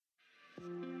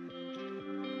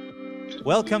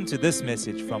Welcome to this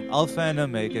message from Alpha and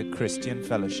Omega Christian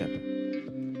Fellowship.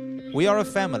 We are a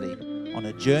family on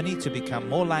a journey to become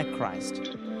more like Christ,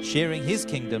 sharing His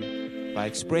kingdom by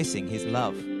expressing His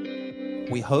love.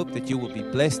 We hope that you will be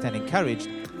blessed and encouraged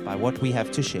by what we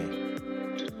have to share.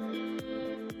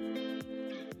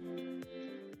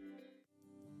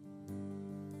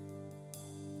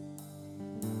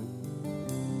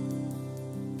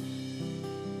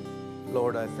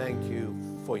 Lord, I thank you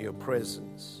for your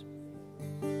presence.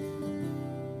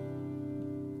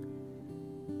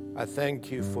 I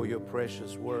thank you for your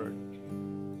precious word.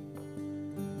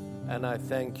 And I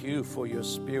thank you for your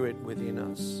spirit within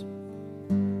us.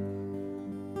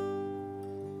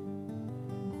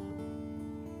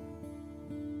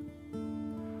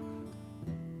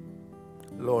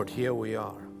 Lord, here we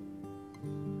are.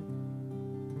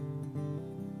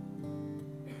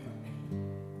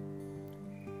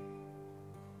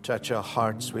 Touch our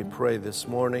hearts, we pray this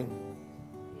morning.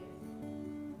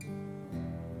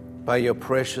 By your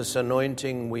precious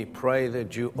anointing, we pray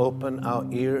that you open our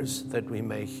ears that we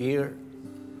may hear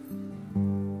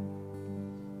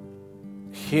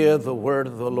the word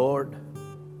of the Lord,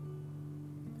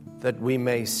 that we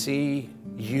may see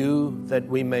you, that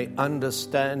we may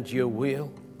understand your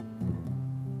will,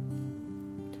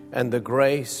 and the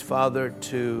grace, Father,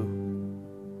 to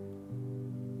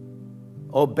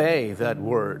obey that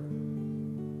word.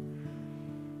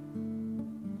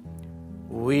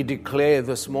 We declare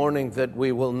this morning that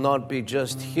we will not be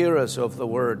just hearers of the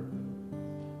word,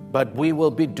 but we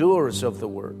will be doers of the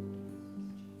word.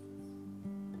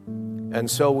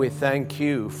 And so we thank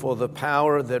you for the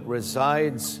power that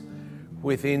resides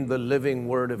within the living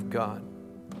word of God.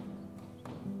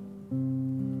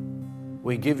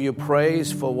 We give you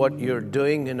praise for what you're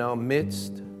doing in our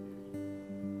midst.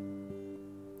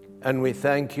 And we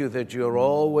thank you that you're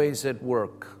always at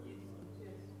work,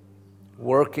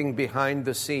 working behind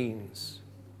the scenes.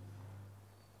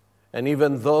 And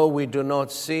even though we do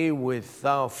not see with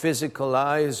our physical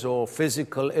eyes or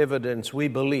physical evidence, we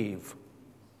believe,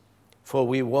 for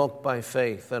we walk by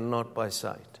faith and not by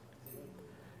sight.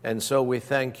 And so we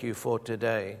thank you for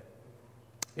today.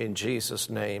 In Jesus'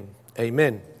 name,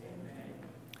 amen.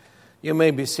 You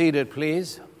may be seated,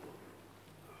 please.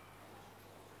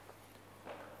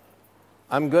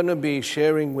 I'm going to be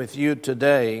sharing with you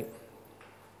today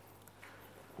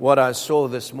what I saw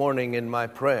this morning in my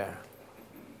prayer.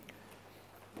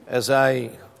 As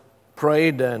I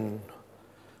prayed and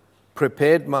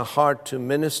prepared my heart to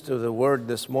minister the word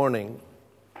this morning,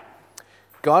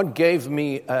 God gave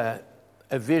me a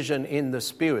vision in the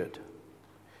Spirit.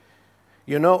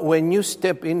 You know, when you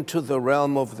step into the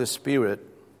realm of the Spirit,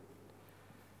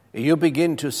 you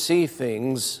begin to see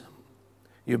things,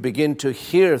 you begin to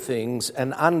hear things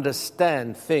and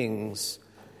understand things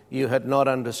you had not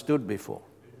understood before.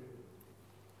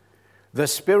 The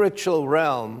spiritual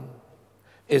realm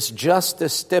is just a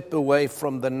step away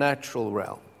from the natural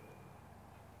realm.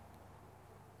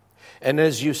 And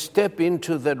as you step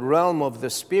into that realm of the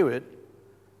Spirit,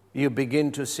 you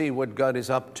begin to see what God is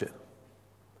up to.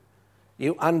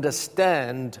 You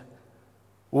understand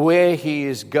where He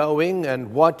is going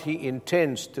and what He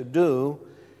intends to do.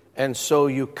 And so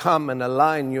you come and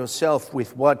align yourself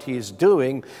with what He is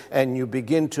doing, and you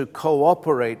begin to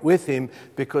cooperate with Him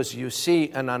because you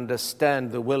see and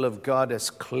understand the will of God as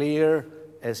clear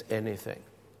as anything.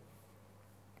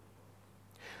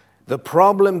 The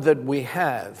problem that we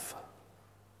have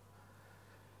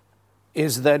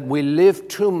is that we live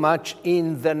too much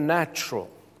in the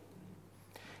natural.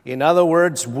 In other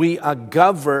words, we are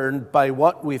governed by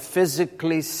what we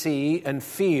physically see and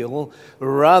feel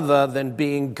rather than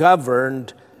being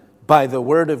governed by the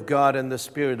Word of God and the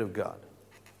Spirit of God.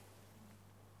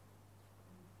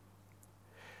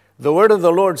 The Word of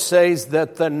the Lord says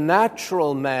that the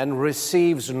natural man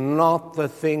receives not the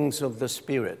things of the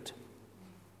Spirit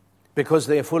because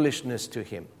they are foolishness to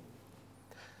him.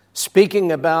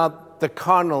 Speaking about the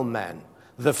carnal man,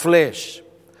 the flesh,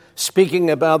 speaking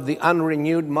about the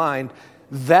unrenewed mind,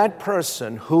 that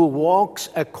person who walks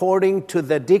according to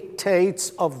the dictates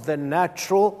of the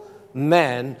natural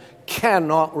man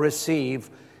cannot receive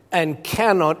and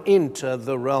cannot enter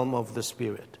the realm of the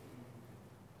Spirit.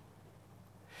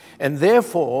 And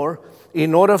therefore,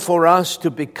 in order for us to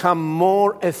become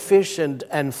more efficient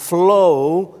and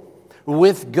flow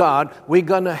with God, we're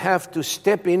going to have to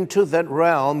step into that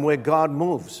realm where God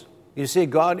moves. You see,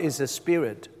 God is a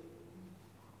spirit.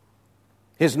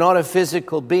 He's not a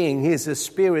physical being. He's a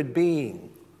spirit being.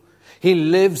 He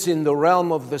lives in the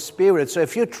realm of the Spirit. So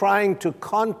if you're trying to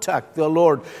contact the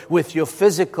Lord with your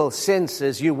physical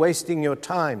senses, you're wasting your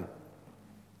time.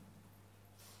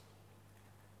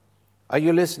 Are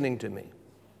you listening to me?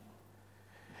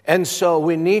 And so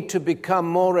we need to become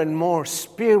more and more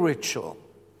spiritual.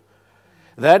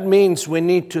 That means we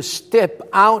need to step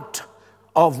out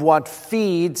of what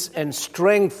feeds and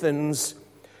strengthens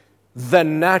the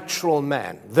natural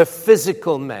man, the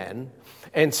physical man,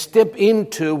 and step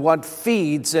into what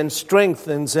feeds and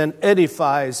strengthens and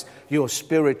edifies your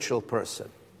spiritual person.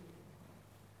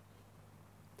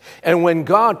 And when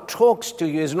God talks to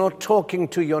you, He's not talking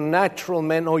to your natural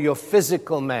man or your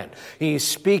physical man. He is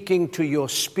speaking to your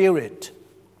spirit.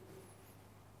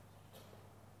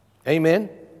 Amen?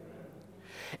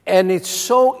 And it's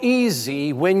so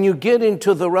easy when you get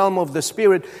into the realm of the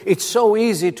Spirit, it's so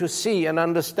easy to see and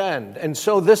understand. And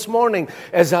so this morning,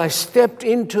 as I stepped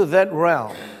into that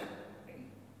realm,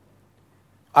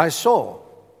 I saw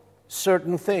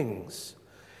certain things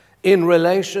in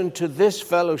relation to this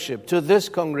fellowship, to this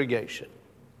congregation.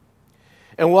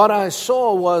 And what I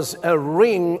saw was a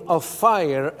ring of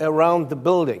fire around the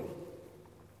building.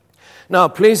 Now,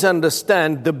 please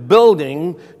understand, the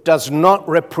building does not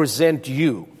represent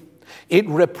you. It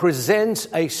represents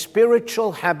a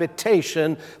spiritual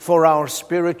habitation for our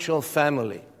spiritual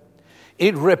family.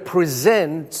 It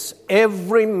represents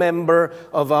every member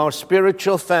of our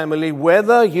spiritual family,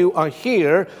 whether you are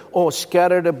here or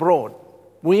scattered abroad.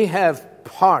 We have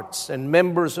parts and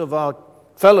members of our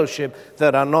fellowship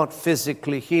that are not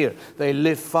physically here. They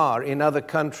live far in other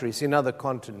countries, in other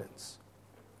continents.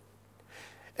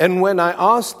 And when I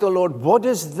asked the Lord, what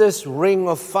is this ring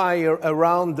of fire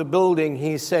around the building?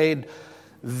 He said,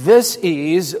 this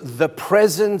is the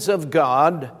presence of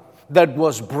God that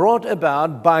was brought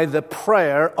about by the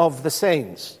prayer of the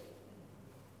saints.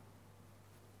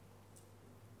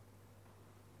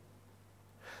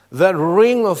 That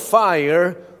ring of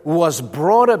fire was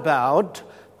brought about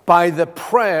by the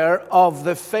prayer of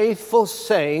the faithful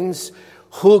saints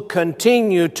who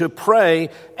continue to pray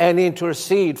and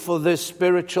intercede for this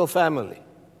spiritual family.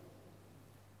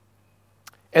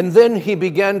 And then He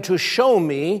began to show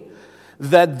me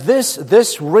that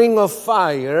this ring of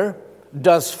fire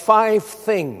does 5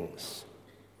 things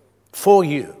for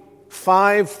you.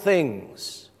 5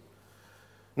 things.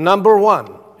 Number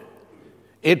 1,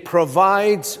 it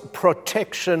provides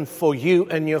protection for you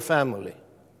and your family.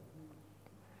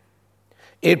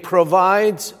 It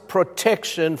provides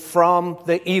protection from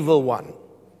the evil one.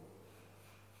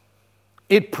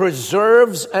 It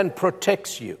preserves and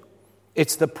protects you.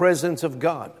 It's the presence of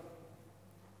God.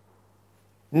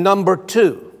 Number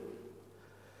 2,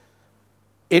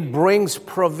 it brings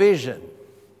provision.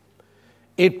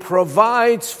 It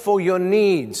provides for your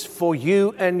needs, for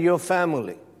you and your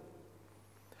family.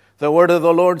 The word of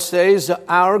the Lord says,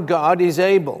 our God is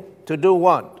able to do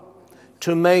what?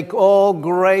 To make all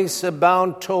grace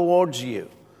abound towards you,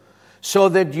 so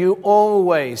that you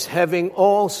always, having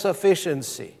all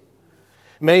sufficiency,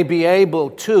 may be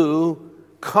able to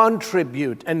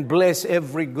contribute and bless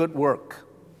every good work.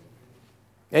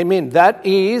 Amen. That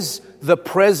is the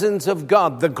presence of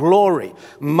God, the glory.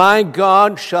 My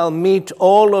God shall meet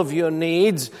all of your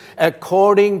needs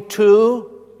according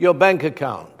to your bank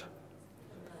account,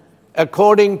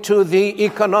 according to the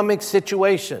economic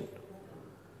situation,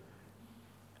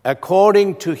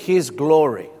 according to His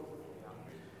glory.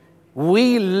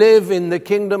 We live in the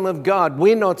kingdom of God.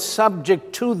 We're not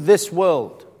subject to this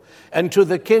world and to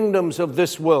the kingdoms of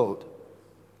this world.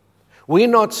 We're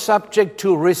not subject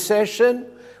to recession.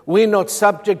 We're not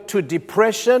subject to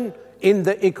depression in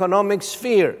the economic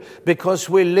sphere because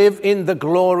we live in the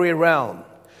glory realm.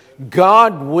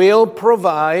 God will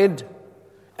provide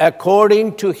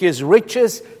according to His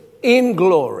riches in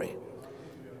glory.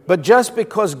 But just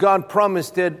because God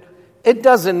promised it, it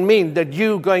doesn't mean that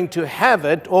you're going to have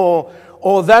it or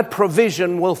that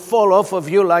provision will fall off of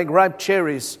you like ripe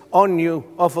cherries on you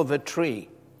off of a tree.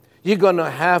 You're going to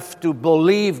have to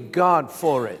believe God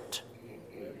for it.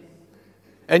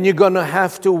 And you're going to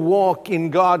have to walk in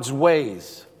God's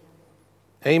ways.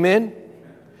 Amen?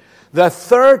 The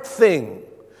third thing,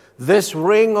 this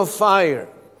ring of fire,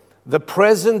 the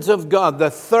presence of God,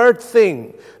 the third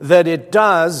thing that it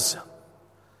does,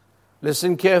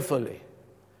 listen carefully,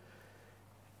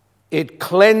 it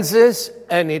cleanses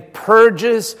and it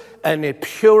purges and it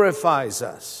purifies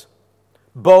us,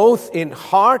 both in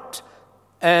heart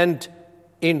and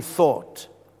in thought.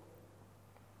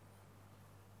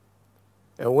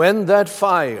 And when that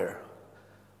fire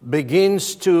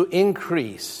begins to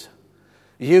increase,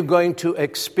 you're going to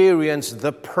experience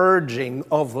the purging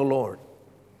of the Lord.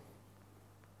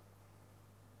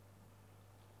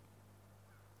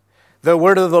 The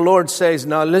word of the Lord says,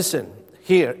 now listen,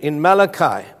 here in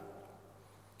Malachi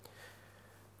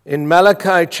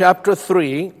chapter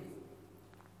 3,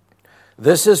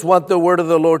 This is what the word of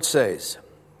the Lord says.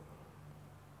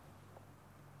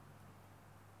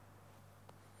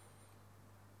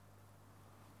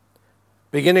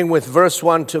 Beginning with verse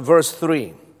 1 to verse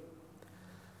 3.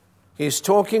 He's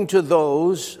talking to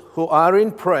those who are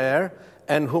in prayer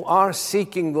and who are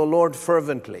seeking the Lord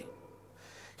fervently.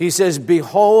 He says,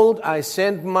 "Behold, I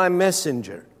send my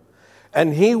messenger,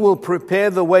 and he will prepare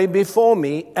the way before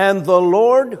me, and the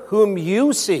Lord whom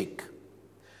you seek."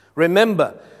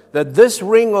 Remember that this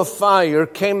ring of fire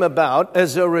came about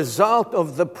as a result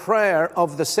of the prayer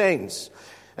of the saints.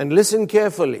 And listen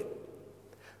carefully.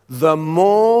 The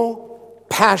more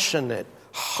passionate,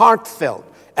 heartfelt,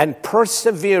 and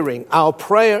persevering our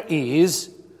prayer is,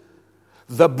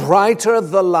 the brighter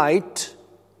the light,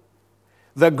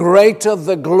 the greater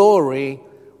the glory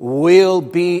will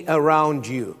be around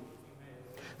you.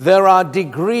 There are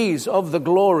degrees of the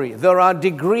glory. There are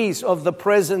degrees of the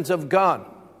presence of God.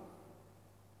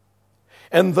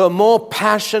 And the more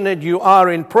passionate you are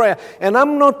in prayer, and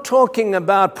I'm not talking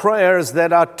about prayers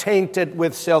that are tainted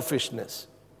with selfishness.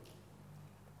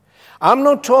 I'm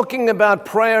not talking about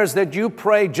prayers that you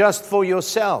pray just for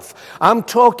yourself. I'm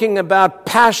talking about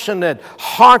passionate,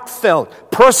 heartfelt,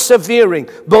 persevering,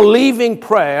 believing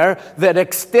prayer that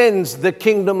extends the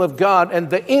kingdom of God and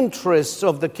the interests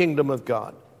of the kingdom of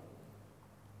God.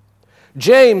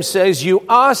 James says, "You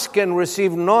ask and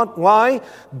receive not." Why?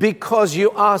 Because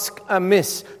you ask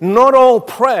amiss. Not all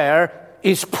prayer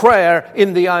is prayer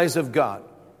in the eyes of God.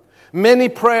 Many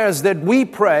prayers that we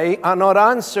pray are not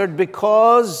answered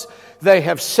because they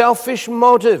have selfish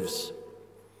motives.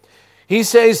 He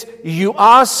says, "You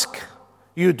ask,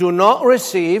 you do not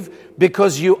receive,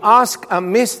 because you ask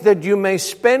amiss that you may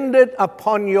spend it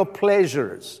upon your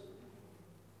pleasures."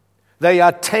 They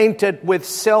are tainted with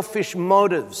selfish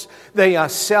motives. They are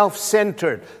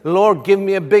self-centered. "Lord, give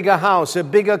me a bigger house, a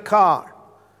bigger car.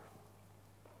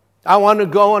 I want to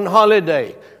go on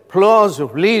holiday.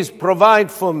 Please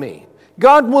provide for me."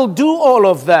 God will do all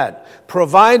of that,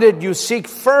 provided you seek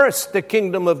first the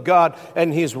kingdom of God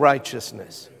and His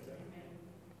righteousness.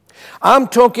 I'm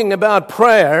talking about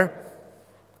prayer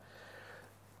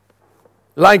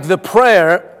like the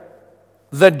prayer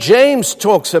that James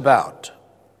talks about.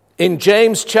 In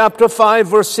James chapter 5,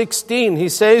 verse 16, he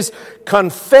says,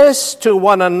 "Confess to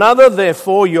one another,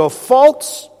 therefore, your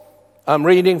faults." I'm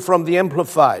reading from the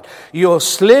Amplified. "Your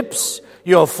slips,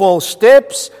 your false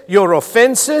steps, your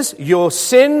offenses, your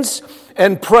sins,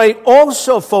 and pray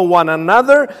also for one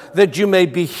another that you may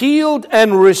be healed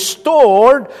and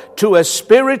restored to a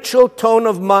spiritual tone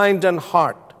of mind and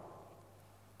heart."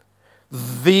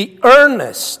 The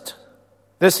earnest,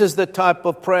 this is the type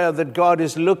of prayer that God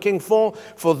is looking for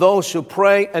those who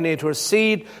pray and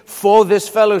intercede for this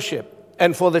fellowship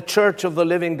and for the church of the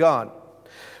living God.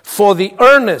 For the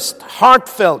earnest,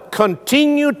 heartfelt,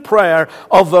 continued prayer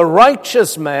of a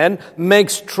righteous man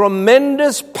makes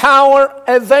tremendous power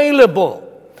available,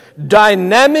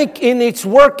 dynamic in its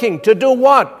working. To do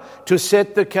what? To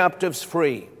set the captives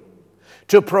free,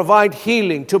 to provide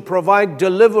healing, to provide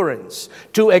deliverance,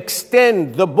 to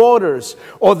extend the borders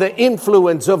or the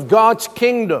influence of God's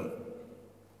kingdom.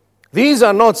 These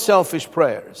are not selfish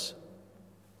prayers.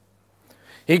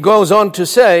 He goes on to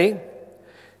say,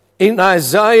 in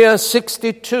Isaiah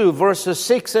 62, verses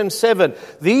 6 and 7,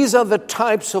 these are the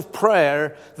types of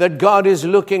prayer that God is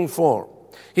looking for.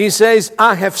 He says,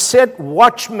 "I have set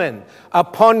watchmen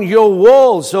upon your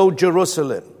walls, O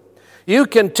Jerusalem." You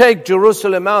can take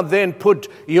Jerusalem out there and put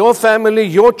your family,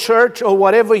 your church, or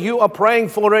whatever you are praying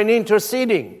for and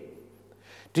interceding.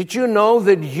 Did you know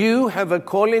that you have a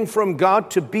calling from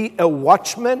God to be a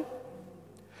watchman?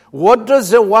 What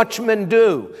does a watchman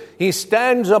do? He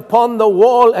stands upon the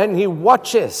wall and he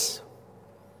watches.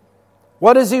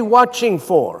 What is he watching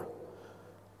for?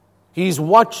 He's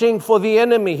watching for the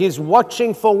enemy. He's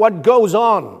watching for what goes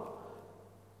on.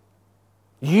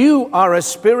 You are a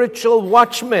spiritual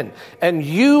watchman, and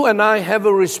you and I have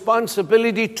a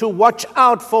responsibility to watch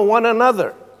out for one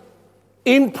another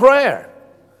in prayer.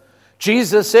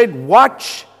 Jesus said,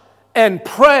 "Watch and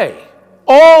pray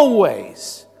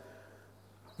always,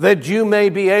 that you may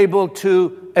be able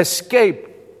to escape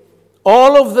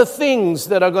all of the things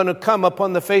that are going to come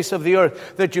upon the face of the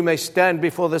earth, that you may stand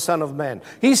before the Son of Man."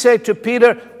 He said to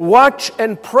Peter, "Watch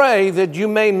and pray that you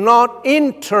may not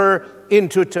enter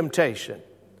into temptation."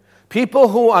 People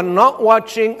who are not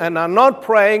watching and are not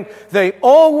praying, they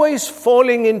always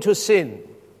falling into sin.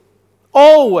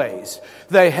 Always.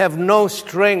 They have no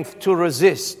strength to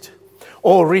resist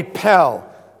or repel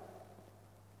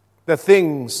the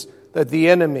things that the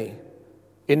enemy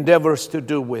endeavors to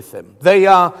do with them. They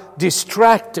are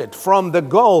distracted from the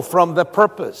goal, from the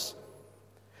purpose.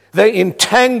 They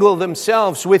entangle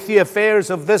themselves with the affairs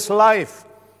of this life.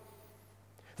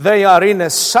 They are in a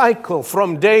cycle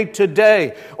from day to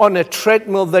day on a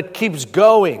treadmill that keeps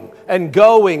going and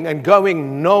going and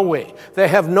going nowhere. They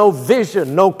have no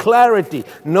vision, no clarity,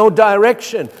 no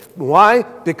direction. Why?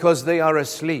 Because they are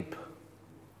asleep.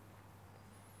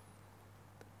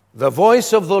 The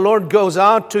voice of the Lord goes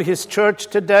out to His church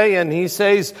today and He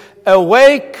says,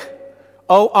 "Awake,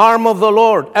 O arm of the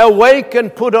Lord. Awake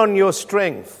and put on your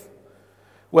strength."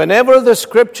 Whenever the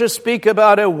Scriptures speak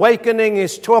about awakening,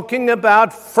 it's talking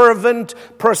about fervent,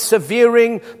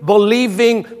 persevering,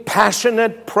 believing,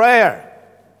 passionate prayer.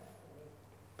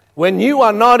 When you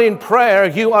are not in prayer,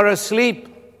 you are asleep.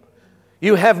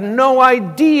 You have no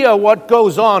idea what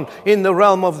goes on in the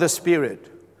realm of the Spirit.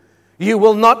 You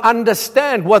will not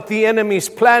understand what the enemy is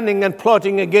planning and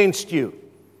plotting against you.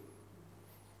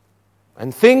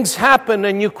 And things happen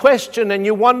and you question and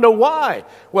you wonder why.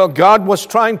 Well, God was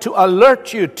trying to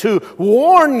alert you, to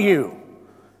warn you.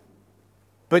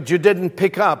 But you didn't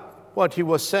pick up what He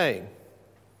was saying.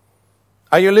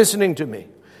 Are you listening to me?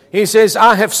 He says,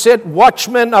 "I have set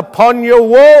watchmen upon your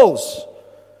walls,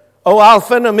 O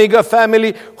Alpha and Omega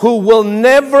family, who will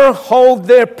never hold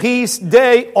their peace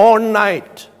day or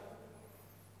night.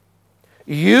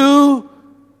 You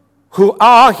who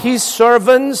are His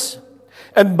servants,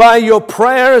 and by your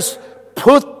prayers,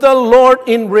 put the Lord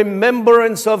in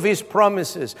remembrance of His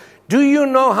promises." Do you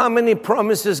know how many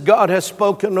promises God has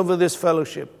spoken over this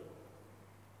fellowship?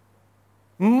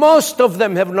 Most of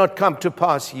them have not come to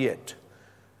pass yet.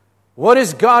 What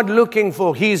is God looking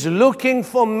for? He's looking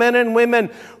for men and women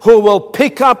who will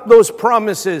pick up those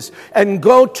promises and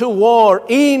go to war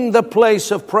in the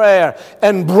place of prayer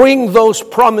and bring those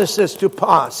promises to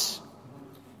pass.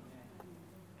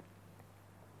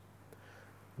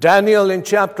 Daniel in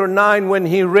chapter 9, when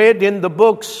he read in the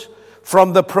books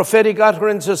from the prophetic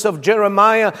utterances of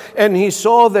Jeremiah, and he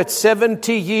saw that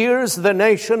 70 years the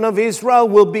nation of Israel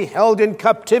will be held in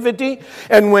captivity,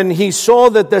 and when he saw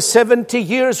that the 70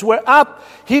 years were up,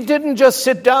 he didn't just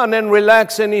sit down and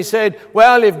relax and he said,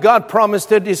 well, if God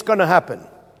promised it, it's going to happen.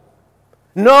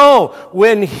 No,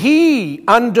 when he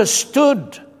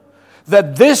understood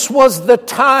that this was the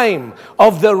time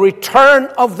of the return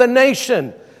of the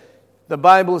nation, the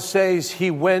Bible says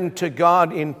he went to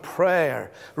God in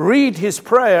prayer. Read his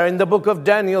prayer in the book of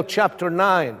Daniel chapter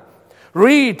 9.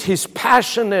 Read his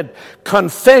passionate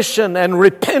confession and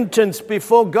repentance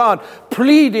before God,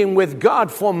 pleading with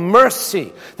God for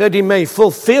mercy that He may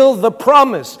fulfill the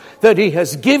promise that He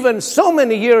has given so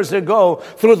many years ago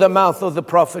through the mouth of the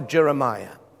prophet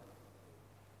Jeremiah.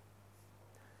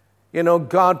 You know,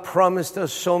 God promised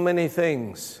us so many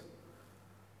things.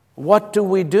 What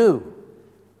do?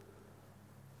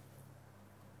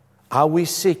 Are we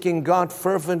seeking God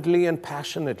fervently and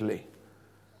passionately?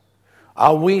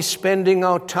 Are we spending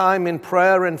our time in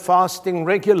prayer and fasting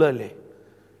regularly?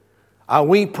 Are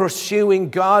we pursuing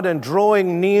God and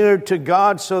drawing near to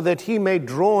God so that He may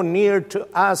draw near to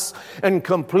us and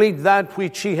complete that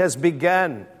which He has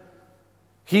begun?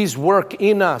 His work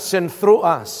in us and through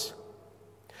us.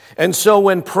 And so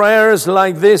when prayers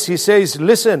like this, He says,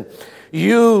 listen,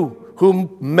 you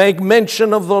who make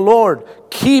mention of the Lord,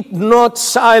 keep not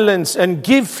silence and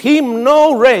give Him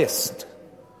no rest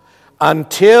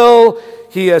until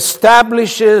He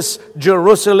establishes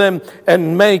Jerusalem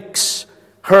and makes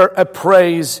her a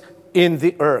praise in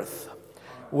the earth.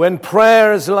 When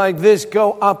prayers like this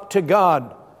go up to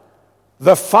God,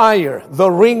 the fire,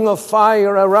 the ring of fire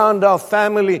around our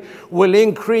family will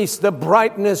increase, the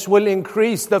brightness will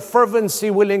increase, the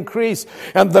fervency will increase,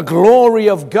 and the glory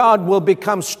of God will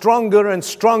become stronger and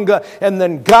stronger, and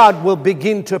then God will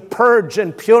begin to purge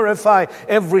and purify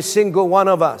every single one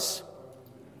of us.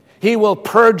 He will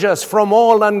purge us from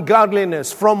all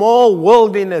ungodliness, from all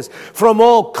worldliness, from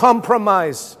all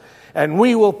compromise. And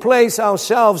we will place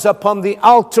ourselves upon the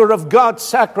altar of God's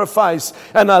sacrifice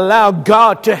and allow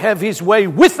God to have His way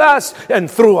with us and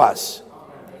through us.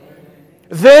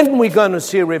 Then we're going to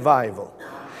see revival.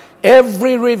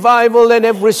 Every revival and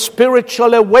every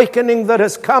spiritual awakening that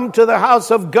has come to the house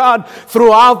of God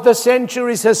throughout the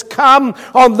centuries has come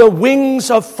on the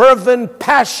wings of fervent,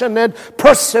 passionate,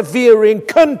 persevering,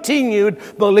 continued,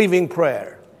 believing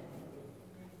prayer.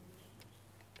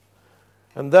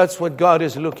 And that's what God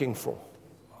is looking for.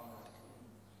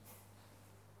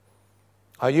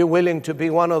 Are you willing to be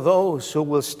one of those who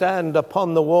will stand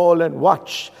upon the wall and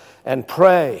watch and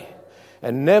pray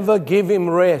and never give Him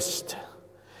rest?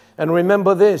 And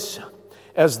remember this,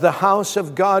 As the house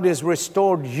of God is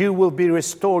restored, you will be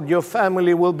restored. Your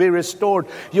family will be restored.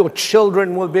 Your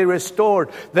children will be restored.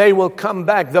 They will come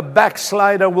back. The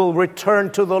backslider will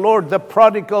return to the Lord. The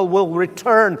prodigal will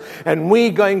return. And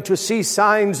we're going to see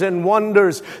signs and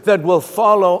wonders that will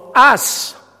follow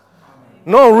us.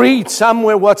 No, read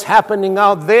somewhere what's happening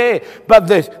out there, but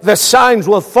the signs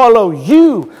will follow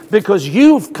you because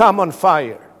you've come on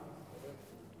fire.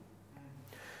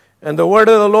 And the word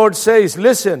of the Lord says,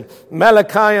 listen,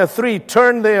 Malachi 3,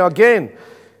 turn there again.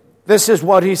 This is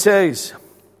what he says.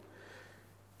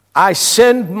 I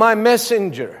send my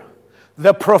messenger,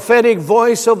 the prophetic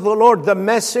voice of the Lord, the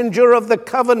messenger of the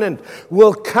covenant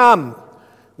will come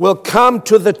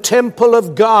to the temple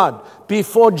of God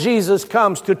before Jesus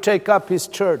comes to take up his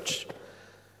church.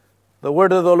 The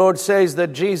word of the Lord says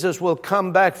that Jesus will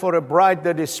come back for a bride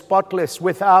that is spotless,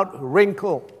 without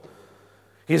wrinkle.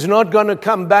 He's not going to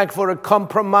come back for a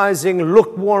compromising,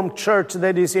 lukewarm church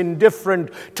that is indifferent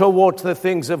towards the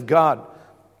things of God.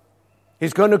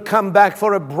 He's going to come back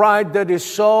for a bride that is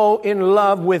so in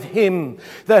love with him,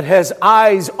 that has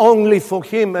eyes only for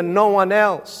him and no one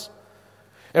else.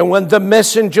 And when the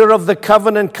messenger of the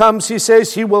covenant comes, he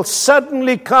says he will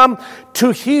suddenly come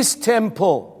to his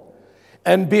temple.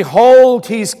 And behold,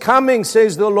 he's coming,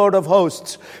 says the Lord of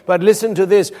hosts. But listen to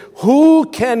this. Who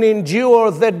can endure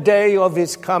the day of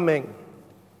his coming?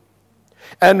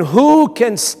 And who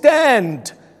can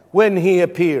stand when he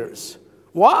appears?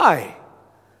 Why?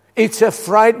 It's a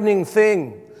frightening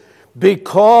thing.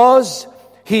 Because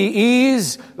he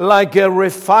is like a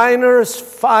refiner's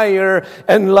fire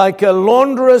and like a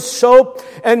launderer's soap,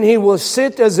 and he will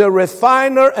sit as a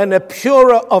refiner and a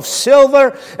purer of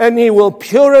silver, and he will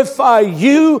purify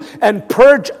you and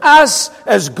purge us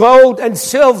as gold and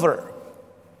silver.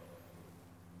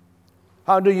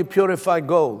 How do you purify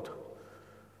gold?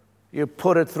 You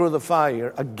put it through the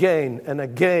fire again and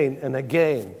again and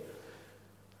again.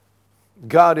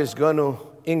 God is going to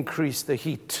increase the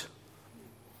heat.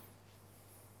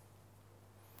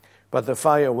 But the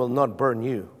fire will not burn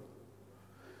you.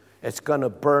 It's going to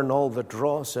burn all the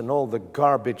dross and all the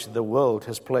garbage the world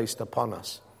has placed upon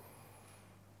us.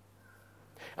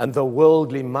 And the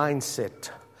worldly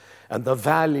mindset and the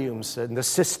values and the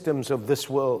systems of this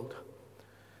world.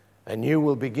 And you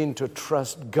will begin to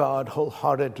trust God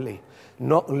wholeheartedly,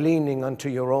 not leaning unto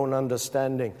your own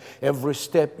understanding. Every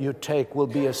step you take will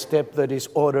be a step that is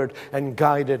ordered and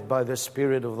guided by the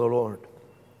Spirit of the Lord.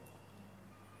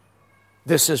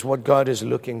 This is what God is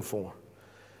looking for.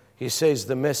 He says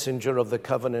the messenger of the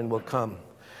covenant will come.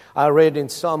 I read in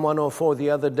Psalm 104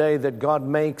 the other day that God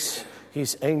makes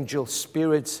his angel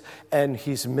spirits and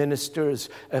his ministers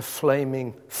a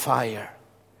flaming fire.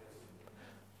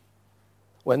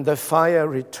 When the fire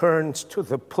returns to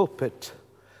the pulpit,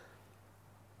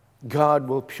 God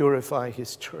will purify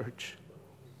his church.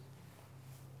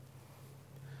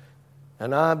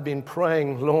 And I've been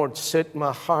praying, Lord, set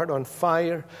my heart on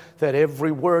fire, that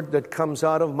every word that comes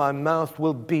out of my mouth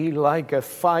will be like a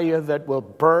fire that will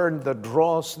burn the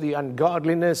dross, the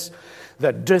ungodliness,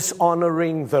 the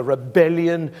dishonoring, the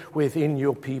rebellion within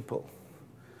your people,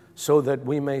 so that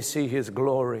we may see his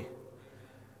glory.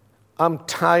 I'm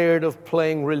tired of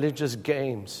playing religious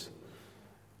games.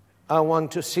 I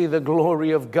want to see the glory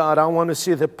of God. I want to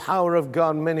see the power of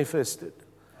God manifested.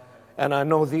 And I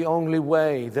know the only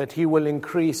way that he will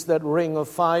increase that ring of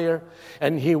fire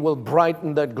and he will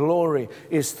brighten that glory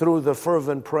is through the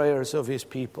fervent prayers of his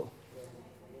people.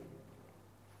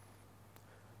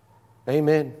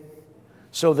 Amen.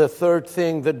 So the third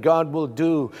thing that God will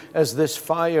do as this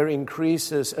fire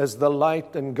increases, as the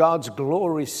light and God's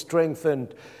glory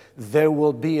strengthened, there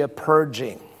will be a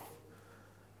purging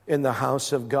in the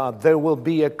house of God. There will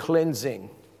be a cleansing.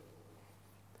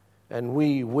 And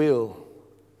we will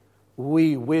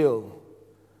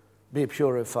be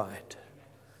purified.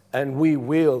 And we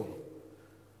will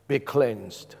be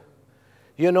cleansed.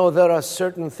 You know, there are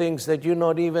certain things that you're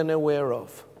not even aware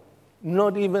of.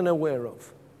 Not even aware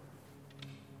of.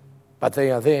 But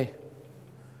they are there.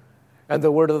 And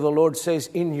the word of the Lord says,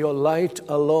 in your light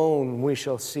alone we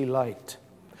shall see light.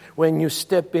 When you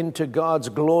step into God's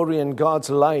glory and God's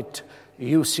light,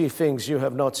 you see things you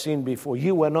have not seen before.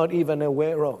 You were not even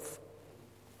aware of.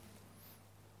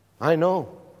 I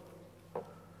know.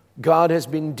 God has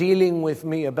been dealing with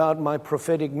me about my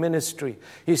prophetic ministry.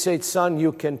 He said, son,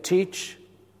 you can teach.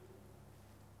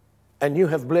 And you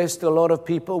have blessed a lot of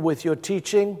people with your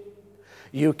teaching.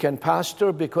 You can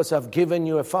pastor because I've given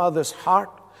you a father's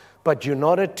heart. But you're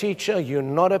not a teacher, you're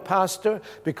not a pastor,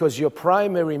 because your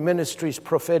primary ministry is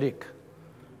prophetic.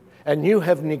 and you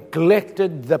have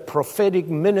neglected the prophetic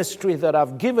ministry that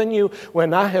I've given you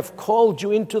when I have called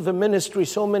you into the ministry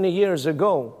so many years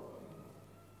ago.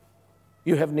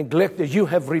 You have neglected, you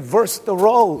have reversed the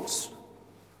roles.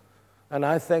 And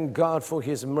I thank God for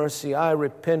His mercy. I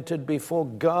repented before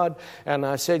God and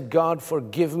I said, God,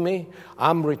 forgive me.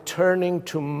 I'm returning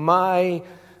to my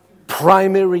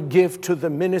primary gift, to the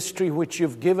ministry which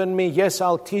you've given me. Yes,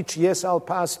 I'll teach. Yes, I'll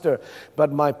pastor.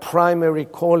 But my primary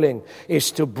calling is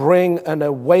to bring an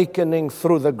awakening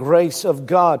through the grace of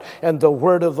God and the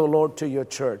word of the Lord to your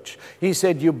church. He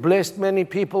said, you blessed many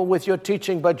people with your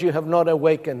teaching, but you have not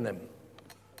awakened them.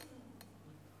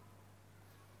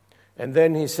 And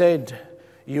then he said,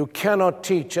 you cannot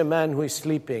teach a man who is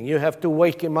sleeping. You have to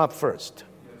wake him up first.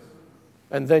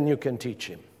 And then you can teach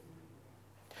him.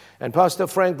 And Pastor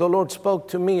Frank, the Lord spoke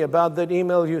to me about that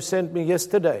email you sent me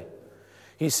yesterday.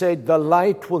 He said, the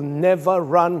light will never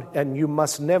run, and you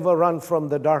must never run from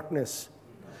the darkness.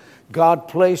 God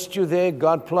placed you there.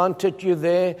 God planted you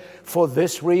there for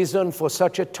this reason, for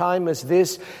such a time as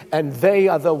this. And they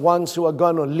are the ones who are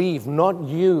going to leave, not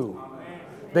you.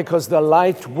 Because the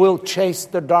light will chase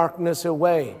the darkness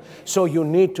away. So you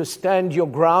need to stand your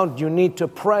ground. You need to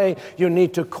pray. You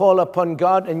need to call upon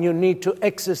God. And you need to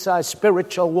exercise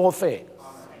spiritual warfare.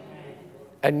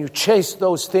 And you chase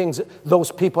those things, those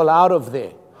people out of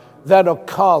there that are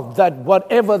called, that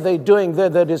whatever they're doing there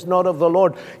that is not of the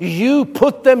Lord, you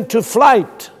put them to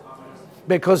flight.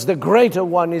 Because the greater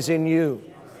one is in you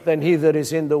than he that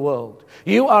is in the world.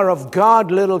 You are of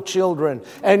God, little children,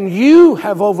 and you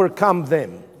have overcome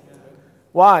them.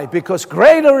 Why? Because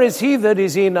greater is he that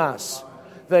is in us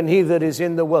than he that is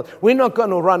in the world. We're not going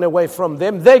to run away from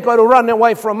them. They're going to run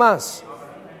away from us.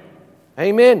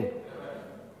 Amen.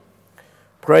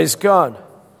 Praise God.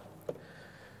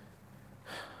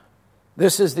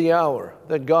 This is the hour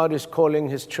that God is calling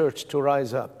His church to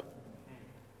rise up.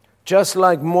 Just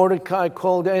like Mordecai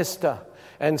called Esther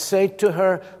and said to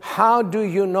her, how do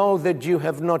you know that you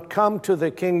have not come to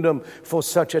the kingdom for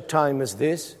such a time as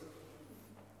this?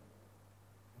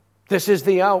 This is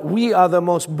the hour. We are the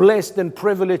most blessed and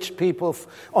privileged people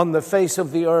on the face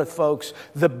of the earth, folks.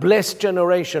 The blessed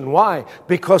generation. Why?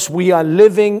 Because we are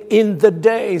living in the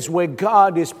days where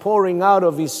God is pouring out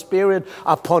of His Spirit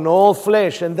upon all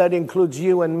flesh, and that includes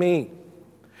you and me.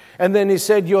 And then He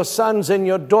said, your sons and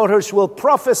your daughters will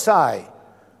prophesy.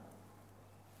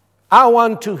 I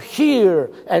want to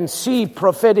hear and see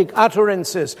prophetic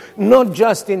utterances, not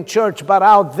just in church, but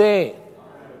out there.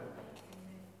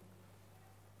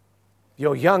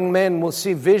 Your young men will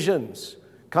see visions.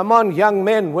 Come on, young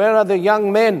men. Where are the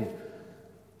young men?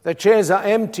 The chairs are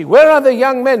empty. Where are the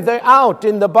young men? They're out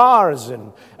in the bars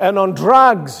and on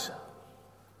drugs.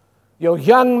 Your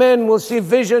young men will see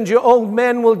visions. Your old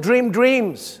men will dream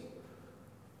dreams.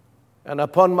 And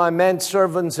upon my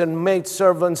manservants and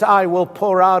maidservants I will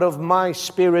pour out of my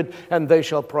Spirit, and they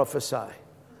shall prophesy.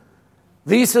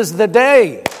 This is the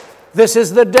day. This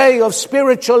is the day of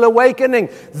spiritual awakening.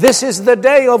 This is the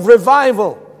day of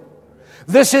revival.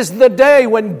 This is the day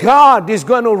when God is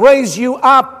going to raise you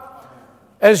up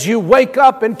as you wake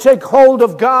up and take hold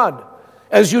of God.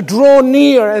 As you draw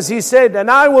near, as He said,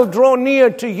 and I will draw near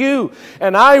to you,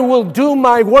 and I will do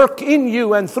my work in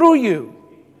you and through you.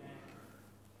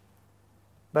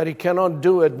 But He cannot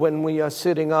do it when we are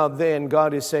sitting out there and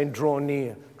God is saying, draw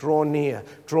near, draw near,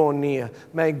 draw near.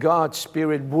 May God's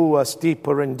Spirit woo us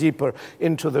deeper and deeper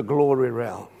into the glory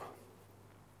realm.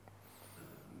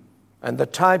 And the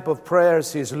type of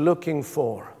prayers He's looking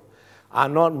for are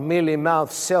not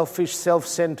mealy-mouthed, selfish,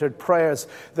 self-centered prayers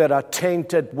that are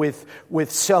tainted with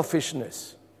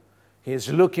selfishness. He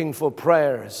is looking for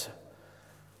prayers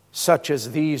such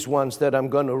as these ones that I'm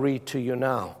going to read to you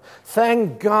now.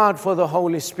 Thank God for the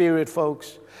Holy Spirit,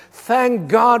 folks. Thank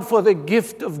God for the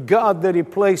gift of God that He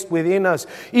placed within us,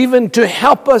 even to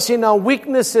help us in our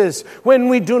weaknesses when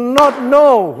we do not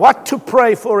know what to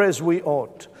pray for as we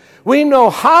ought. We know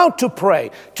how to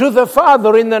pray to the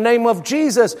Father in the name of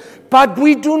Jesus, but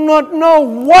we do not know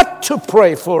what to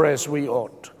pray for as we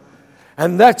ought.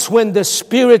 And that's when the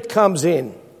Spirit comes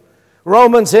in.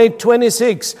 Romans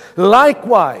 8:26.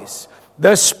 Likewise,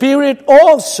 the Spirit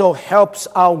also helps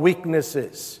our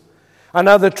weaknesses.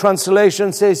 Another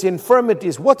translation says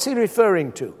infirmities. What's he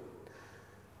referring to?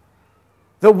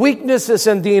 The weaknesses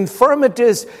and the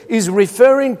infirmities is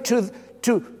referring to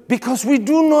because we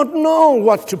do not know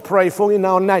what to pray for in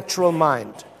our natural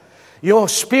mind. Your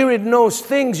spirit knows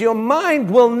things your mind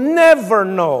will never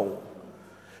know,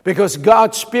 because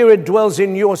God's Spirit dwells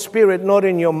in your spirit, not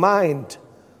in your mind.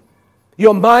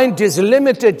 Your mind is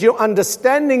limited. Your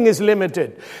understanding is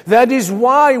limited. That is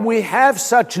why we have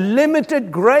such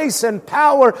limited grace and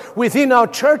power within our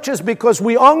churches, because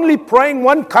we only praying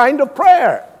one kind of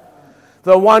prayer,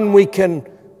 the one we can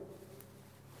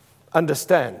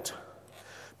understand.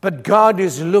 But God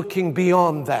is looking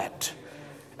beyond that,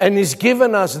 and He's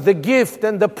given us the gift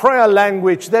and the prayer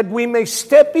language that we may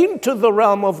step into the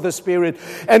realm of the Spirit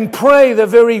and pray the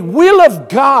very will of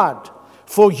God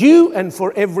for you and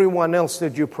for everyone else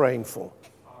that you're praying for.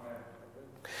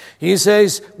 He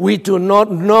says, we do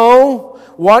not know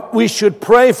what we should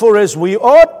pray for as we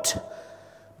ought,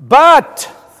 but,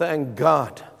 thank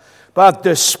God, but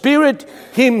the Spirit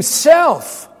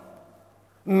Himself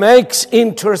makes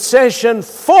intercession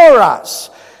for us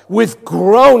with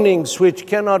groanings which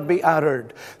cannot be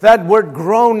uttered. That word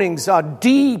groanings are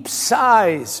deep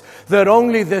sighs that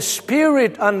only the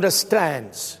Spirit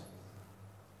understands.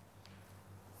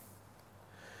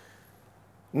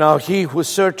 Now He who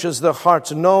searches the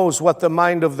hearts knows what the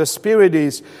mind of the Spirit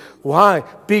is. Why?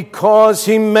 Because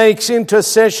He makes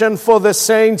intercession for the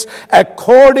saints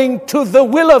according to the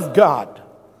will of God.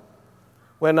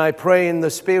 When I pray in the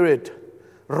Spirit,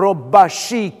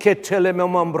 Robashi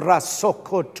ketelemom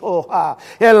rasokotoha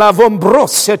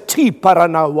elavombroseti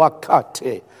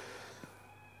paranawakate.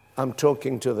 I'm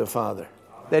talking to the Father.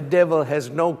 The devil has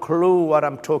no clue what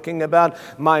I'm talking about.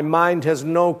 My mind has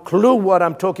no clue what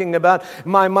I'm talking about.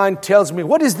 My mind tells me,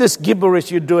 what is this gibberish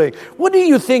you're doing? What do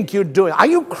you think you're doing? Are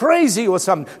you crazy or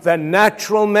something? The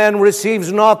natural man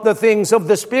receives not the things of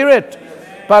the Spirit.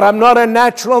 But I'm not a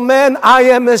natural man. I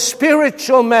am a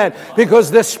spiritual man,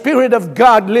 because the Spirit of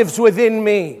God lives within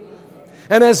me.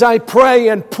 And as I pray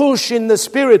and push in the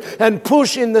Spirit and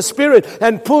push in the Spirit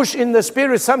and push in the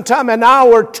Spirit, sometime an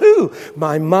hour or two,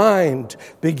 my mind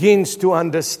begins to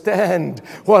understand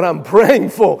what I'm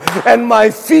praying for. And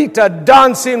my feet are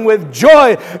dancing with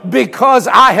joy because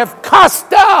I have cast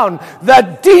down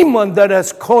that demon that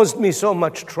has caused me so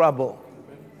much trouble.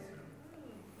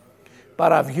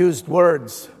 But I've used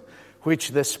words which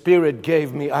the Spirit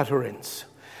gave me utterance.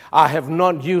 I have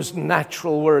not used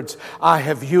natural words. I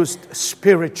have used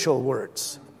spiritual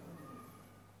words.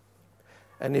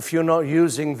 And if you're not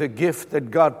using the gift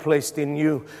that God placed in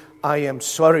you, I am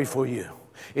sorry for you.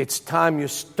 It's time you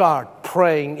start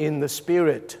praying in the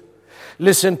Spirit.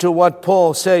 Listen to what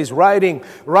Paul says, writing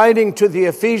to the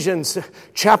Ephesians,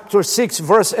 chapter 6,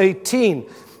 verse 18.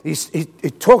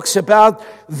 It talks about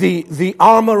the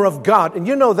armor of God. And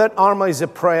you know that armor is a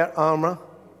prayer armor.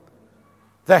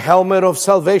 The helmet of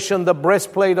salvation, the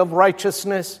breastplate of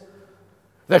righteousness,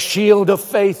 the shield of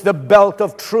faith, the belt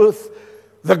of truth,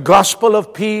 the gospel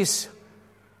of peace.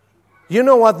 You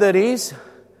know what that is?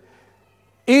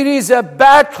 It is a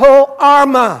battle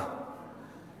armor.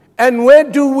 And where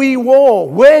do we war?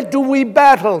 Where do we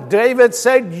battle? David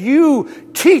said,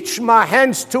 you teach my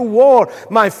hands to war,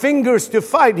 my fingers to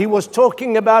fight. He was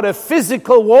talking about a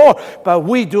physical war, but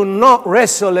we do not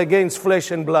wrestle against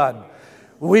flesh and blood.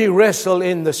 We wrestle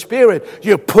in the Spirit.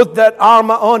 You put that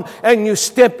armor on and you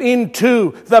step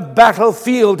into the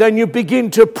battlefield and you begin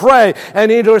to pray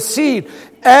and intercede.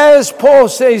 As Paul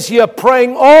says here,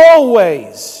 praying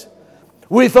always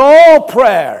with all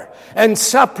prayer and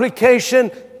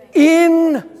supplication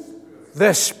in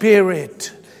the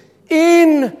Spirit.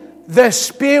 In the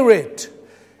Spirit.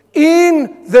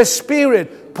 In the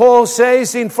Spirit. Paul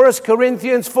says in 1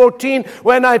 Corinthians 14,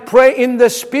 when I pray in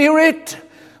the Spirit,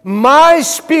 my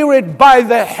spirit, by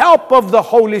the help of the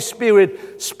Holy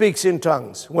Spirit, speaks in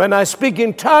tongues. When I speak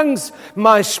in tongues,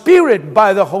 my spirit,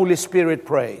 by the Holy Spirit,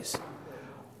 prays.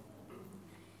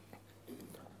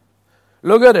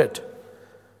 Look at it.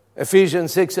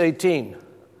 Ephesians 6:18.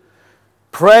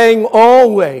 Praying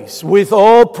always with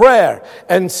all prayer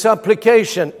and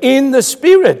supplication in the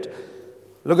Spirit.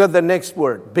 Look at the next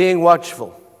word. Being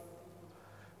watchful.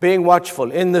 Being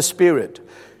watchful in the Spirit.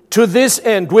 To this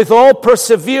end, with all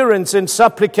perseverance and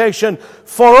supplication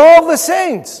for all the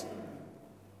saints.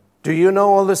 Do you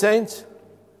know all the saints?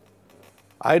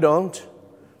 I don't,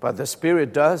 but the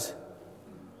Spirit does.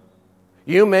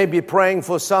 You may be praying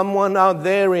for someone out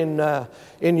there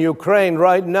in Ukraine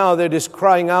right now that is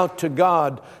crying out to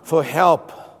God for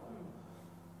help.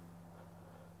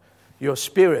 Your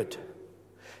spirit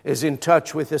is in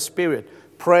touch with the Spirit,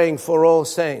 praying for all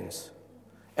saints.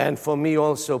 And for me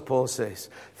also, Paul says,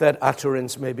 that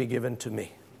utterance may be given to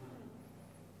me.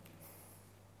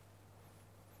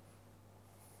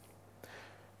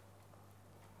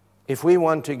 If we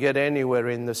want to get anywhere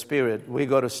in the Spirit, we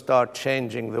got to start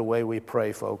changing the way we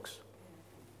pray, folks.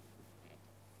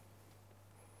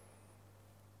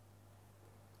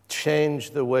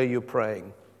 Change the way you're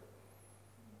praying.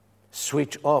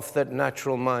 Switch off that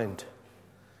natural mind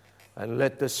and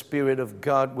let the Spirit of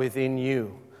God within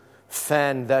you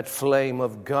fan that flame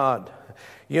of God.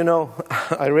 You know,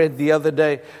 I read the other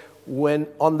day, when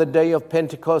on the day of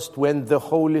Pentecost, when the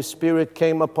Holy Spirit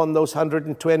came upon those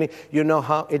 120, you know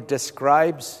how it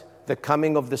describes the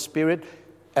coming of the Spirit?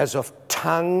 As of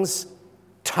tongues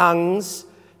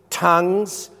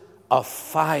of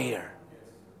fire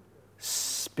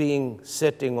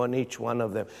sitting on each one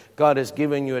of them. God has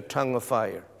given you a tongue of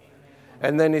fire.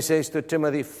 And then he says to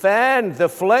Timothy, fan the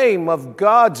flame of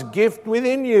God's gift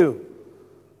within you.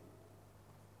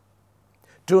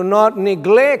 Do not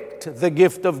neglect the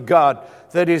gift of God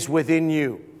that is within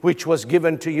you, which was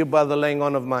given to you by the laying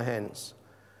on of my hands.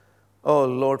 Oh,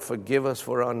 Lord, forgive us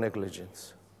for our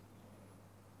negligence.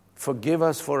 Forgive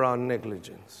us for our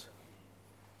negligence.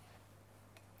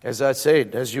 As I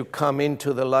said, as you come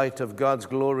into the light of God's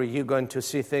glory, you're going to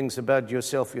see things about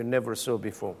yourself you never saw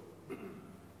before.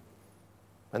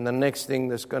 And the next thing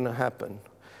that's going to happen,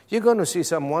 you're going to see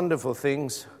some wonderful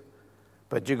things,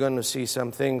 but you're going to see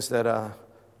some things that are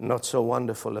not so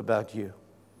wonderful about you.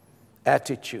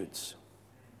 Attitudes,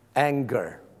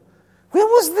 anger. Where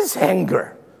was this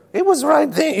anger? It was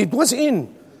right there. It was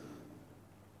in.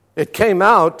 It came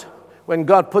out when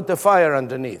God put the fire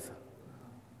underneath.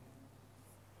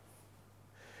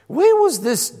 Where was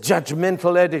this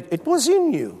judgmental attitude? It was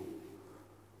in you.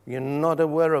 You're not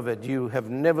aware of it. You have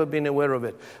never been aware of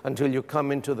it until you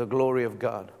come into the glory of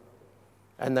God.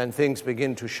 And then things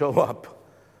begin to show up.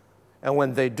 And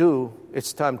when they do,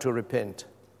 it's time to repent.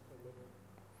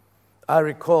 I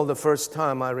recall the first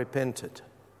time I repented.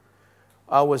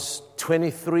 I was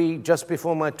 23, just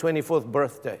before my 24th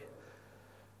birthday.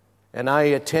 And I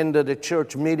attended a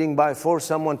church meeting by force.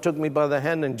 Someone took me by the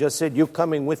hand and just said, "You're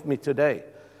coming with me today."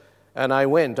 And I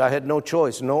went. I had no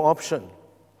choice, no option.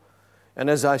 And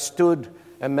as I stood,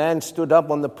 a man stood up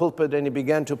on the pulpit and he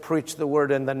began to preach the word.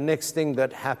 And the next thing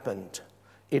that happened,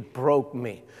 it broke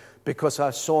me because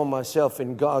I saw myself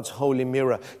in God's holy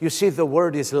mirror. You see, the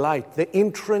word is light. The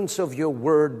entrance of your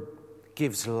word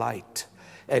gives light.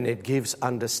 And it gives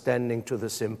understanding to the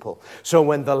simple. So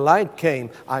when the light came,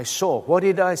 I saw. What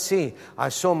did I see? I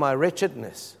saw my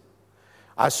wretchedness.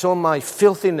 I saw my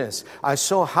filthiness. I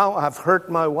saw how I've hurt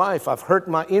my wife. I've hurt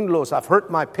my in-laws. I've hurt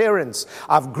my parents.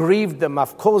 I've grieved them.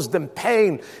 I've caused them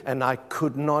pain. And I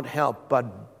could not help but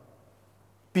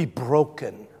be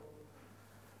broken.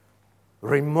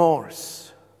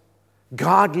 Remorse.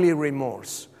 Godly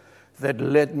remorse that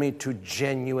led me to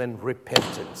genuine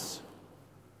repentance.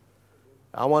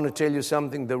 I want to tell you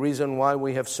something. The reason why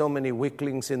we have so many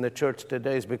weaklings in the church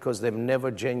today is because they've never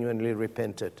genuinely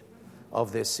repented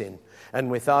of their sin. And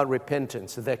without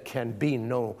repentance, there can be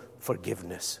no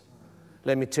forgiveness.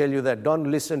 Let me tell you that. Don't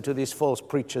listen to these false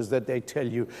preachers that they tell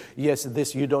you, yes,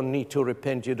 this, you don't need to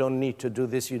repent, you don't need to do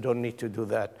this, you don't need to do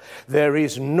that. There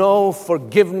is no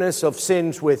forgiveness of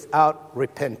sins without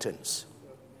repentance.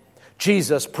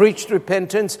 Jesus preached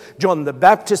repentance. John the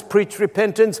Baptist preached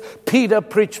repentance. Peter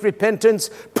preached repentance.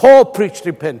 Paul preached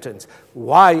repentance.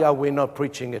 Why are we not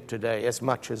preaching it today as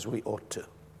much as we ought to?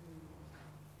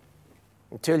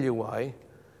 I'll tell you why.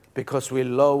 Because we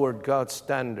lowered God's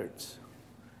standards.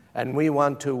 And we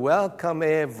want to welcome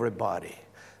everybody.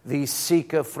 These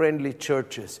seeker-friendly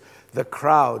churches, the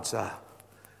crowds are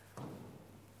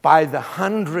by the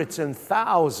hundreds and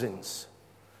thousands.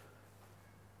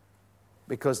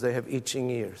 Because they have itching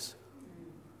ears.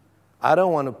 I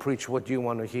don't want to preach what you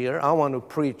want to hear. I want to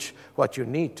preach what you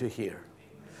need to hear.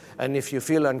 And if you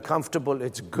feel uncomfortable,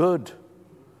 it's good.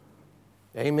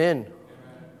 Amen.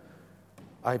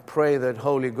 I pray that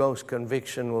Holy Ghost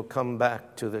conviction will come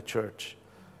back to the church.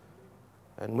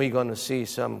 And we're going to see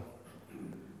some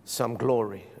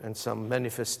glory and some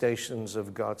manifestations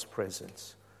of God's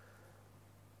presence.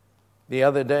 The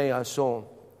other day I saw,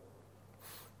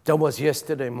 that was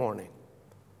yesterday morning,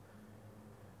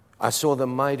 I saw the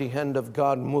mighty hand of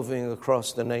God moving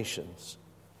across the nations.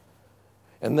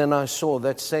 And then I saw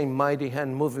that same mighty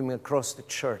hand moving across the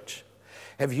church.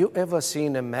 Have you ever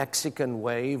seen a Mexican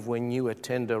wave when you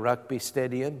attend a rugby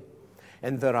stadium?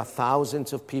 And there are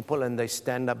thousands of people and they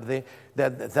stand up there.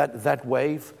 That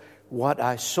wave, what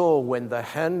I saw when the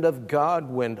hand of God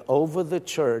went over the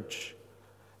church,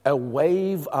 a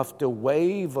wave after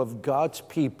wave of God's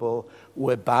people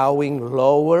were bowing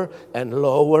lower and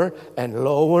lower and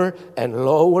lower and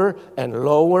lower and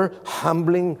lower,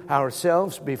 humbling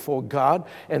ourselves before God.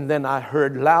 And then I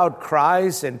heard loud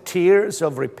cries and tears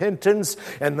of repentance,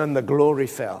 and then the glory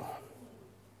fell.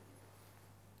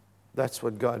 That's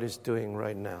what God is doing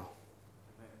right now.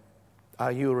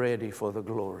 Are you ready for the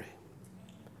glory?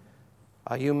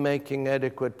 Are you making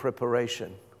adequate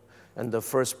preparation and the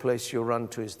first place you run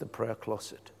to is the prayer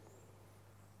closet.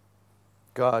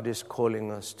 God is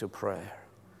calling us to prayer,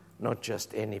 not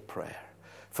just any prayer.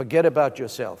 Forget about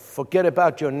yourself. Forget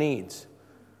about your needs.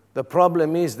 The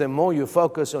problem is the more you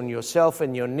focus on yourself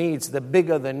and your needs, the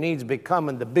bigger the needs become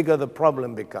and the bigger the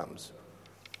problem becomes.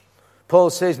 Paul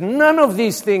says, none of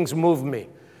these things move me.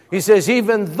 He says,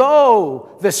 even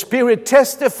though the Spirit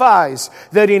testifies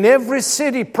that in every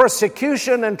city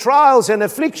persecution and trials and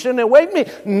affliction await me,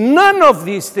 none of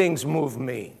these things move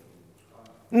me.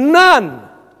 None.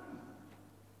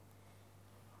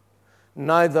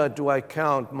 Neither do I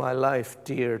count my life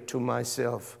dear to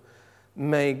myself.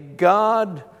 May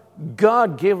God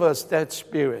give us that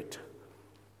spirit,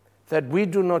 that we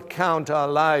do not count our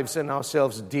lives and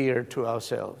ourselves dear to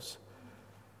ourselves,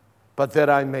 but that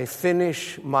I may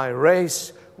finish my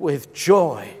race with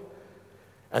joy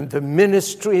and the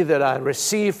ministry that I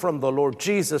receive from the Lord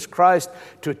Jesus Christ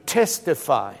to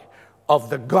testify of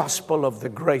the gospel of the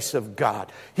grace of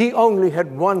God. He only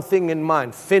had one thing in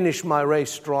mind: finish my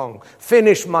race strong,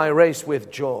 finish my race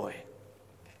with joy.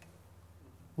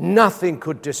 Nothing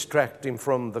could distract him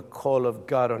from the call of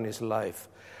God on his life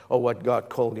or what God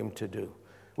called him to do.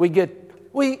 We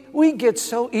get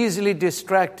so easily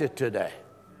distracted today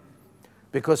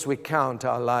because we count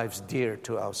our lives dear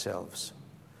to ourselves.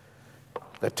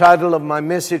 The title of my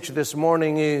message this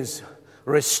morning is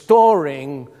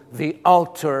Restoring the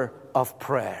Altar of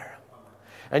Prayer.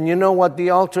 And you know what the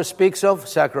altar speaks of?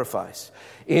 Sacrifice.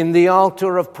 In the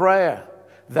altar of prayer,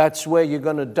 that's where you're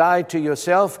going to die to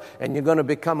yourself and you're going to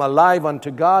become alive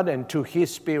unto God and to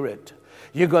His Spirit.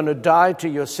 You're going to die to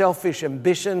your selfish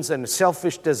ambitions and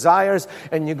selfish desires,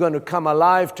 and you're going to come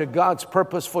alive to God's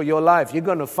purpose for your life. You're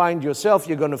going to find yourself,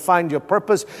 you're going to find your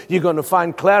purpose, you're going to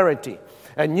find clarity,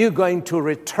 and you're going to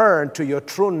return to your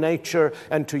true nature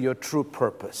and to your true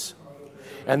purpose.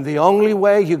 And the only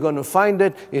way you're going to find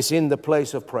it is in the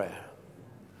place of prayer.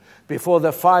 Before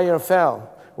the fire fell,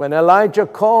 when Elijah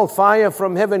called fire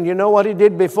from heaven, you know what he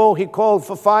did before he called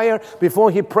for fire?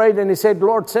 Before he prayed and he said,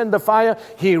 Lord, send the fire,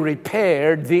 he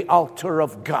repaired the altar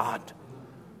of God.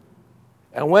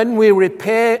 And when we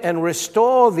repair and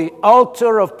restore the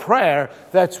altar of prayer,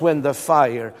 that's when the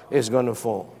fire is going to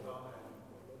fall.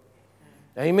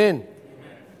 Amen.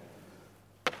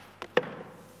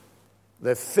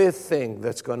 The fifth thing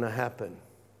that's going to happen,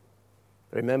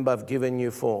 remember I've given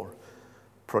you 4.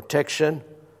 Protection,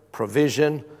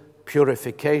 provision,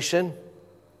 purification,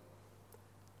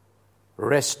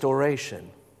 restoration.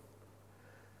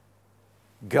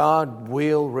 God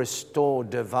will restore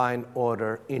divine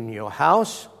order in your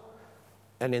house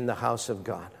and in the house of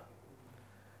God.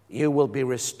 You will be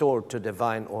restored to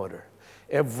divine order.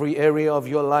 Every area of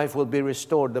your life will be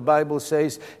restored. The Bible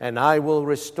says, and I will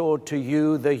restore to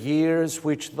you the years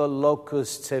which the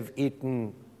locusts have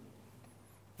eaten.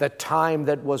 The time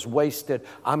that was wasted,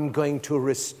 I'm going to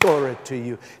restore it to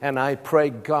you. And I pray,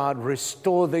 God,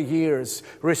 restore the years.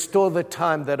 Restore the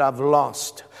time that I've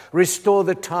lost. Restore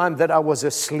the time that I was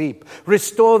asleep.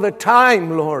 Restore the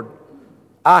time, Lord.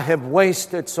 I have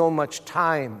wasted so much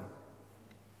time.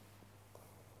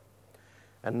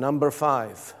 And number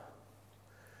 5,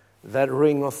 that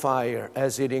ring of fire,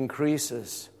 as it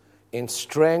increases in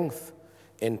strength,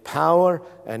 in power,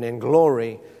 and in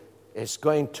glory, is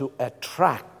going to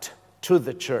attract to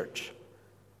the church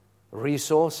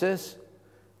resources,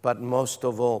 but most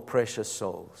of all, precious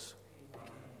souls.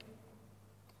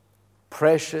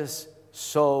 Precious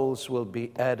souls will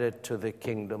be added to the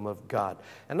kingdom of God.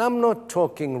 And I'm not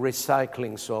talking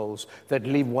recycling souls that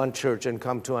leave one church and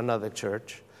come to another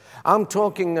church. I'm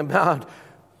talking about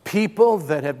people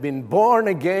that have been born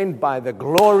again by the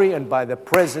glory and by the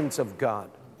presence of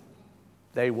God.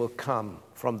 They will come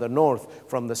from the north,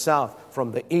 from the south,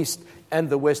 from the east and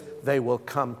the west. They will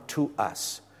come to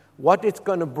us. What is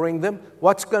going to bring them?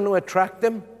 What's going to attract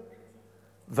them?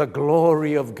 The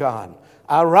glory of God.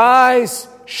 Arise,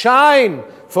 shine,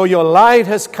 for your light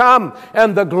has come,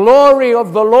 and the glory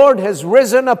of the Lord has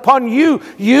risen upon you,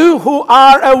 you who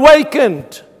are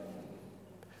awakened.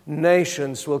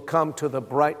 Nations will come to the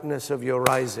brightness of your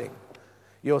rising.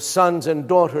 Your sons and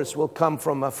daughters will come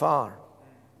from afar.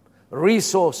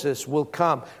 Resources will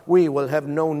come. We will have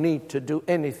no need to do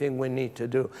anything we need to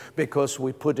do because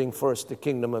we're putting first the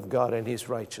kingdom of God and His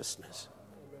righteousness.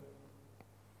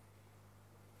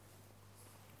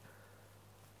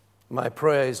 My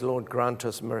prayer is, Lord, grant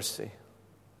us mercy.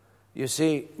 You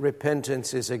see,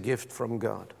 repentance is a gift from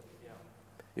God.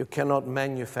 You cannot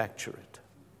manufacture it,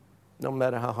 no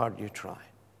matter how hard you try.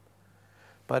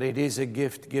 But it is a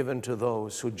gift given to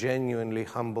those who genuinely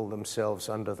humble themselves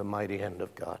under the mighty hand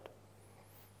of God.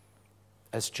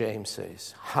 As James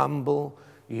says, humble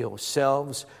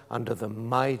yourselves under the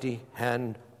mighty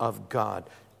hand of God,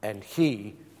 and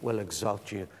He will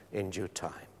exalt you in due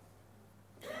time.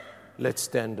 Let's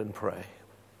stand and pray.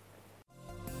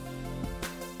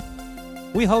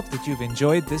 We hope that you've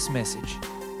enjoyed this message.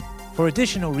 For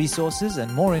additional resources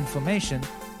and more information,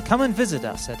 come and visit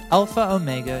us at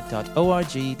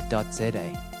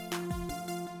alphaomega.org.za.